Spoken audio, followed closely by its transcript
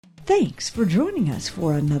Thanks for joining us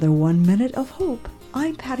for another 1 Minute of Hope.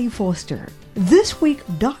 I'm Patty Foster. This week,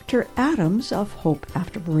 Dr. Adams of Hope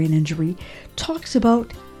After Brain Injury talks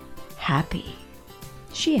about happy.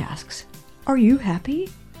 She asks, are you happy?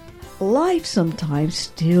 Life sometimes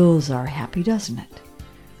steals our happy, doesn't it?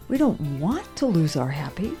 We don't want to lose our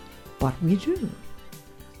happy, but we do.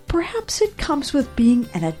 Perhaps it comes with being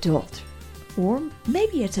an adult, or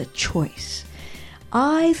maybe it's a choice.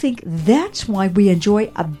 I think that's why we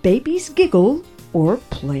enjoy a baby's giggle or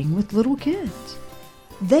playing with little kids.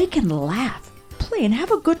 They can laugh, play, and have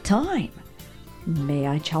a good time. May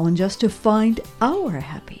I challenge us to find our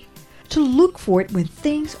happy, to look for it when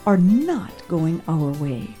things are not going our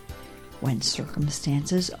way, when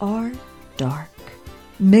circumstances are dark.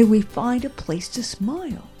 May we find a place to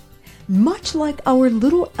smile, much like our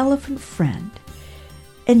little elephant friend.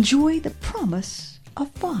 Enjoy the promise of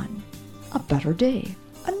fun, a better day,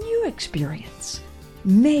 a new experience.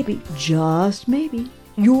 Maybe, just maybe,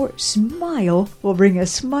 your smile will bring a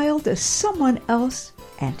smile to someone else,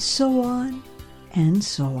 and so on and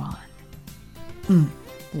so on.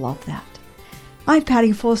 Love that. I'm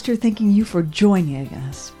Patty Foster, thanking you for joining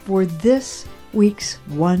us for this week's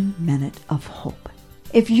 1 Minute of Hope.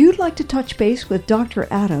 If you'd like to touch base with Dr.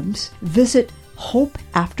 Adams, visit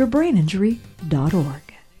hopeafterbraininjury.org.